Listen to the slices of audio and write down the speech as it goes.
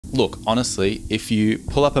look, honestly, if you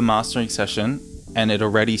pull up a mastering session and it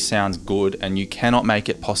already sounds good and you cannot make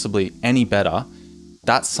it possibly any better,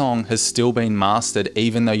 that song has still been mastered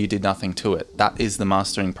even though you did nothing to it. That is the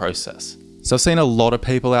mastering process. So I've seen a lot of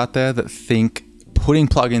people out there that think putting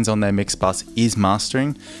plugins on their mix bus is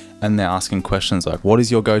mastering, and they're asking questions like, what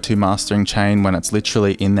is your go-to mastering chain when it's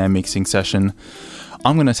literally in their mixing session?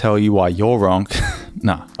 I'm going to tell you why you're wrong.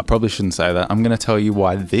 Nah, I probably shouldn't say that. I'm going to tell you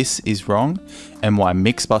why this is wrong and why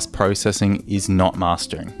mix bus processing is not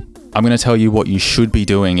mastering. I'm going to tell you what you should be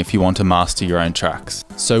doing if you want to master your own tracks.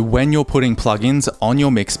 So when you're putting plugins on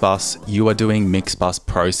your mix bus, you are doing mix bus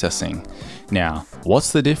processing. Now,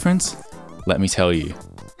 what's the difference? Let me tell you.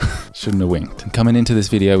 Shouldn't have winked. I'm coming into this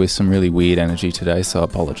video with some really weird energy today, so I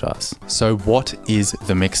apologize. So what is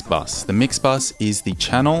the mix bus? The mix bus is the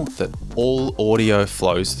channel that all audio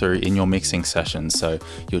flows through in your mixing session. So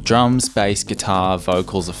your drums, bass, guitar,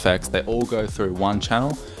 vocals, effects, they all go through one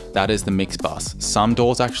channel. That is the mix bus. Some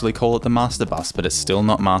DAWs actually call it the master bus, but it's still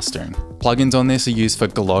not mastering. Plugins on this are used for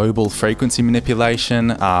global frequency manipulation,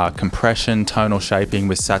 compression, tonal shaping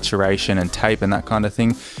with saturation and tape and that kind of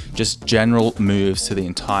thing. Just general moves to the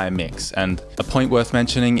entire mix. And a point worth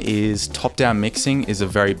mentioning is top-down mixing is a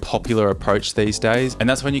very popular approach these days. And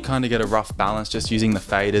that's when you kind of get a rough balance just using the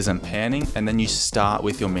faders and panning. And then you start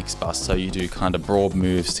with your mix bus. So you do kind of broad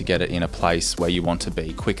moves to get it in a place where you want to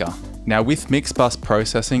be quicker. Now with mix bus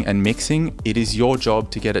processing and mixing, it is your job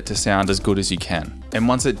to get it to sound as good as you can. And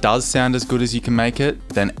once it does sound as good as you can make it,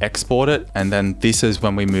 then export it. And then this is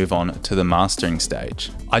when we move on to the mastering stage.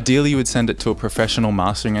 Ideally, you would send it to a professional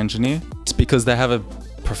mastering engineer. It's because they have a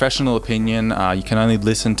professional opinion. You can only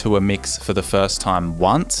listen to a mix for the first time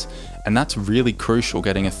once. And that's really crucial,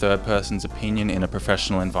 getting a third person's opinion in a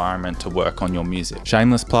professional environment to work on your music.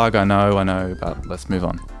 Shameless plug, I know, but let's move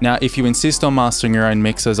on. Now, if you insist on mastering your own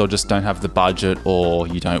mixes or just don't have the budget or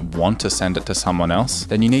you don't want to send it to someone else,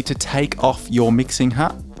 then you need to take off your mixing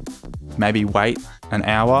hat, maybe wait an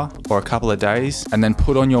hour or a couple of days, and then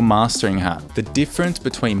put on your mastering hat. The difference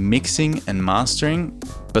between mixing and mastering,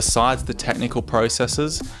 besides the technical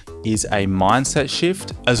processes, is a mindset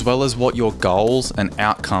shift, as well as what your goals and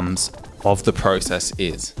outcomes of the process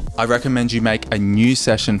is. I recommend you make a new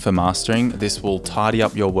session for mastering. This will tidy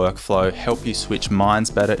up your workflow, help you switch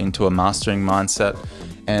minds better into a mastering mindset,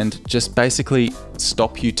 and just basically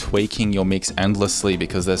stop you tweaking your mix endlessly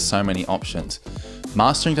because there's so many options.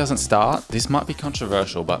 Mastering doesn't start, this might be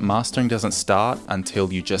controversial, but mastering doesn't start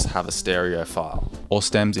until you just have a stereo file. Or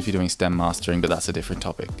stems if you're doing stem mastering, but that's a different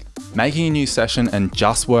topic. Making a new session and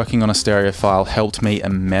just working on a stereo file helped me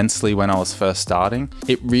immensely when I was first starting.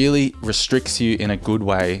 It really restricts you in a good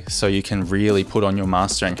way so you can really put on your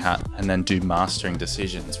mastering hat and then do mastering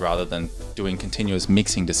decisions rather than doing continuous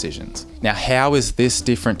mixing decisions. Now, how is this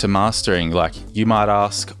different to mastering? Like, you might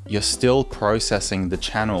ask, you're still processing the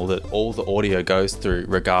channel that all the audio goes through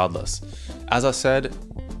regardless. As I said,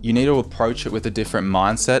 you need to approach it with a different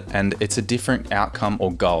mindset, and it's a different outcome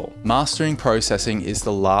or goal. Mastering processing is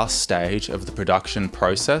the last stage of the production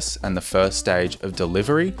process and the first stage of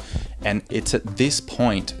delivery. And it's at this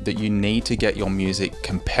point that you need to get your music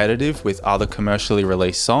competitive with other commercially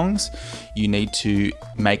released songs. You need to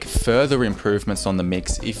make further improvements on the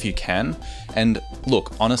mix if you can. And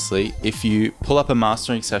look, honestly, if you pull up a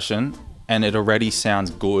mastering session and it already sounds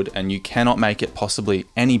good and you cannot make it possibly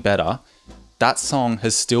any better, that song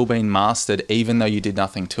has still been mastered even though you did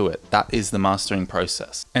nothing to it. That is the mastering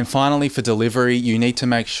process. And finally, for delivery, you need to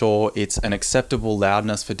make sure it's an acceptable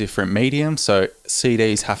loudness for different mediums. So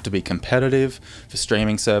CDs have to be competitive. For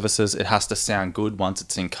streaming services, it has to sound good once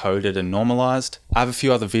it's encoded and normalized. I have a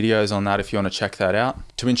few other videos on that if you want to check that out.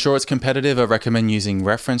 To ensure it's competitive, I recommend using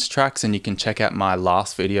reference tracks, and you can check out my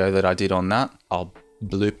last video that I did on that. I'll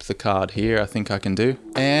bloop the card here, I think I can do.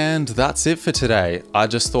 And that's it for today. I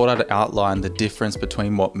just thought I'd outline the difference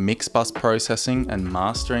between what mix bus processing and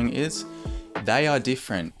mastering is. They are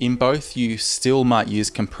different. In both, you still might use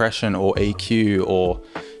compression or EQ or,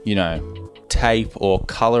 you know, tape or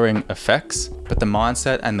coloring effects, but the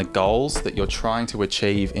mindset and the goals that you're trying to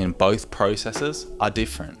achieve in both processes are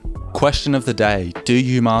different. Question of the day, do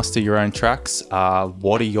you master your own tracks?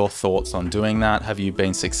 What are your thoughts on doing that? Have you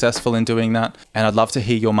been successful in doing that? And I'd love to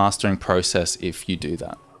hear your mastering process if you do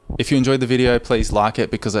that. If you enjoyed the video, please like it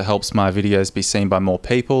because it helps my videos be seen by more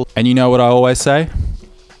people. And you know what I always say?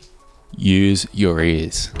 Use your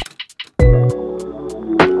ears.